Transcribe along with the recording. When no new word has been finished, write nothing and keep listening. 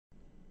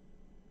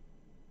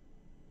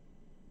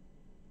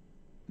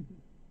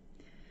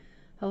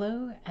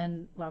Hello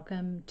and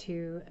welcome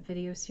to a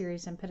video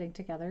series I'm putting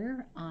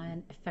together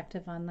on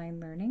effective online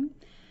learning.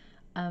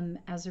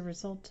 As a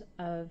result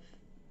of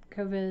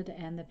COVID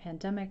and the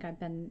pandemic, I've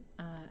been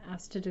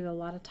asked to do a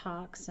lot of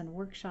talks and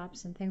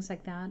workshops and things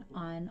like that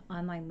on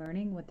online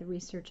learning, what the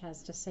research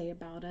has to say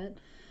about it.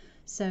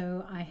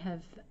 So I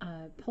have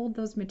pulled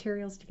those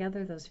materials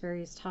together, those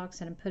various talks,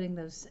 and I'm putting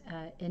those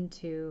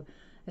into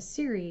a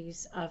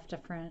series of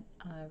different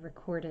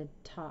recorded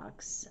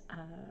talks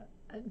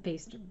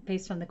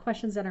based on the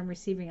questions that I'm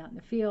receiving out in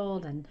the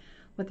field and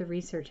what the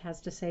research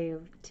has to say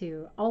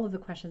to all of the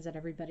questions that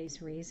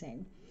everybody's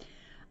raising.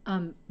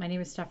 My name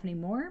is Stephanie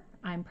Moore.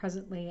 I'm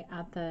presently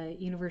at the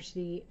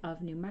University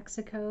of New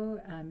Mexico.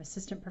 I'm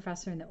assistant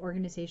professor in the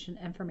Organization,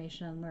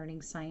 Information, and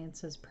Learning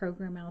Sciences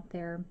program out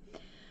there.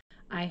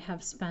 I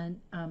have spent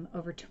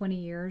over 20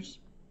 years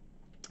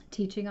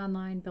teaching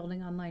online,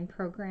 building online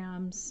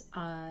programs,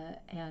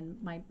 and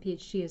my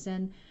PhD is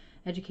in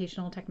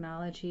educational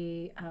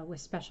technology with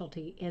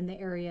specialty in the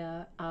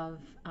area of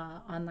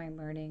online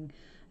learning,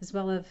 as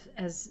well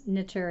as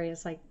niche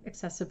areas like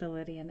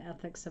accessibility and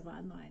ethics of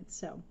online.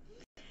 So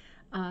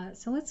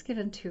let's get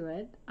into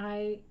it.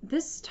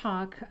 This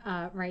talk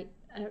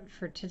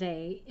for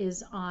today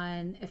is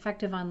on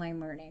effective online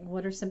learning.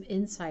 What are some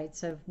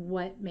insights of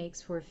what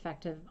makes for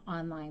effective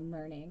online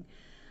learning?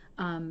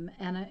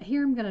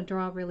 Here I'm going to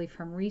draw really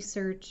from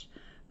research,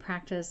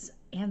 practice,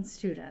 and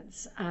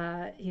students.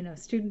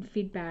 Student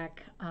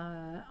feedback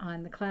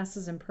on the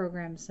classes and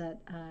programs that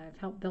I've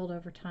helped build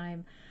over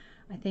time,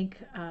 I think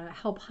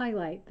help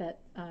highlight that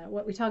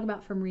what we talk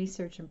about from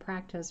research and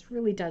practice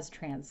really does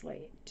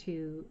translate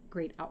to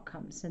great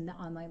outcomes in the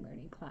online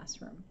learning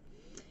classroom.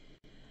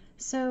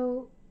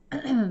 So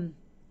a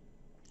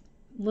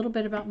little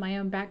bit about my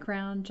own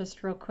background,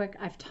 just real quick.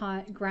 I've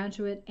taught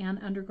graduate and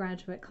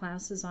undergraduate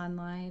classes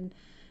online,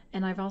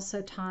 and I've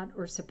also taught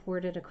or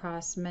supported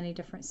across many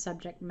different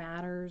subject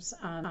matters.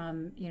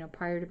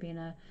 Prior to being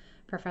a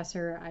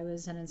professor, I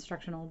was an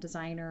instructional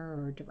designer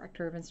or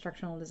director of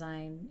instructional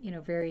design,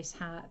 various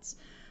hats,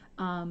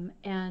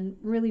 and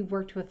really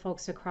worked with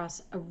folks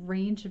across a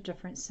range of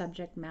different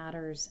subject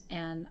matters.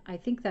 And I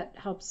think that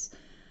helps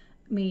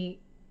me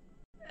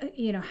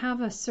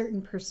have a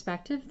certain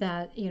perspective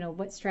that,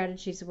 what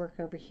strategies work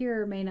over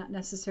here may not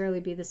necessarily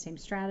be the same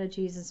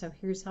strategies. And so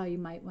here's how you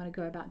might want to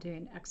go about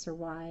doing X or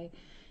Y.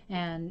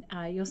 And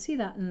you'll see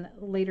that in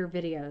later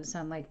videos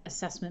on like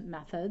assessment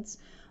methods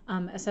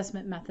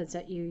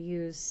that you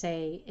use,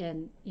 say,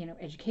 in,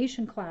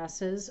 education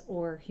classes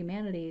or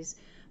humanities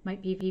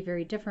might be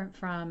very different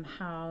from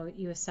how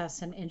you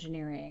assess in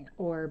engineering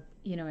or,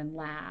 in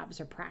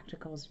labs or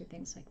practicals or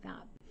things like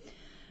that.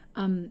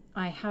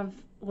 I have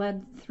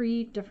led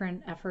 3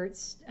 different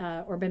efforts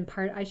or been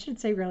part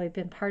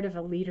of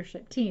a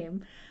leadership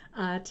team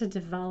to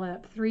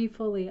develop 3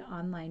 fully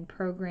online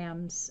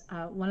programs.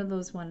 One of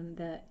those won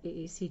the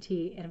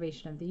AACT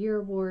Innovation of the Year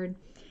Award,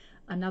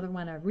 another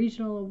one a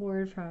regional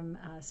award from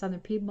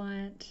Southern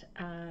Piedmont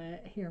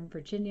here in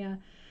Virginia,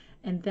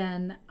 and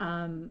then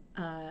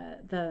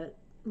the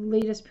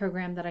latest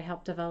program that I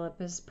helped develop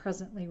is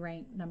presently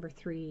ranked number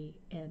 3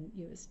 in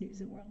U.S.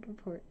 News and World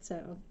Report.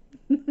 So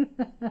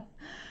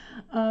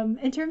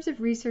in terms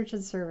of research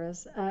and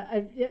service,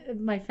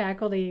 my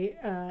faculty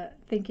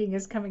thinking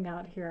is coming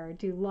out here. I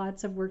do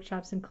lots of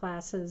workshops and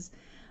classes,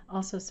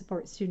 also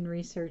support student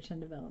research and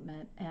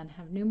development, and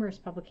have numerous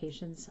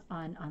publications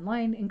on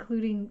online,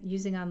 including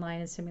using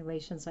online in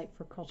simulations like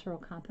for cultural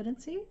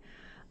competency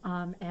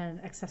and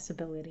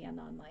accessibility and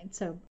online.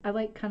 So I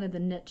like kind of the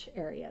niche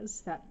areas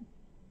that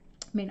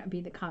may not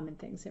be the common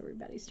things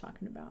everybody's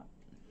talking about.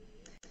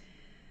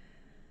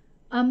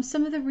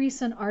 Some of the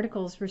recent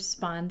articles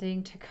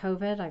responding to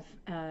COVID,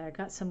 I've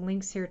got some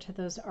links here to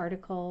those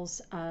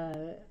articles.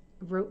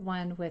 Wrote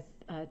one with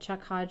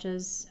Chuck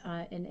Hodges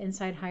in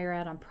Inside Higher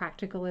Ed on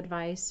practical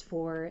advice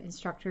for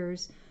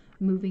instructors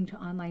moving to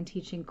online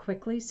teaching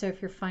quickly. So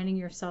if you're finding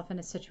yourself in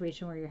a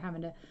situation where you're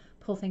having to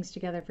pull things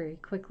together very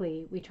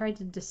quickly, we tried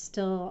to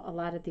distill a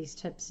lot of these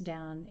tips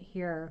down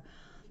here.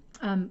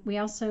 We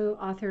also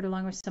authored,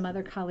 along with some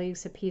other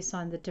colleagues, a piece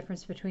on the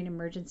difference between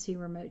emergency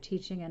remote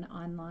teaching and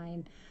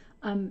online.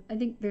 I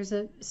think there's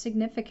a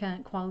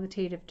significant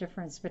qualitative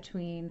difference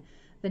between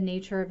the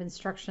nature of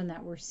instruction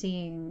that we're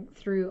seeing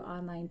through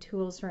online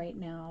tools right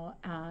now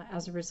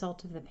as a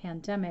result of the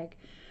pandemic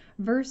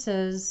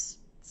versus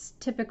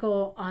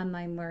typical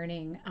online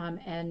learning,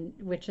 and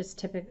which is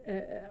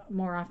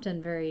more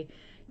often very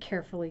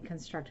carefully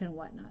constructed and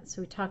whatnot.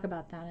 So we talk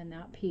about that in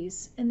that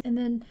piece. And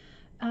then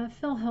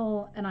Phil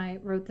Hill and I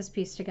wrote this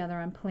piece together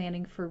on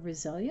planning for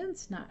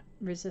resilience, not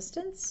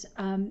resistance.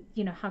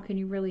 How can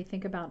you really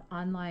think about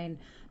online,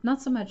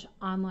 not so much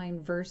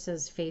online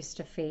versus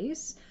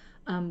face-to-face,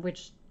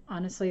 which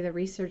honestly the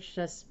research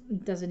just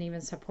doesn't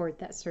even support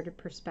that sort of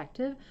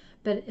perspective,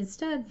 but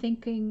instead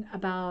thinking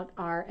about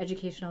our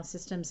educational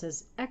systems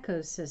as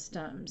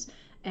ecosystems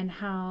and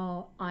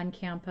how on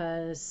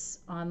campus,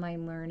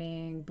 online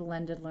learning,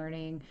 blended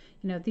learning,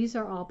 these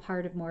are all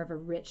part of more of a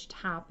rich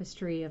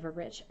tapestry of a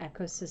rich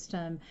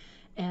ecosystem.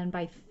 And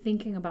by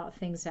thinking about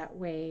things that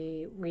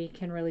way, we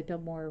can really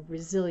build more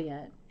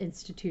resilient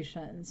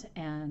institutions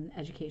and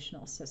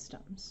educational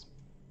systems.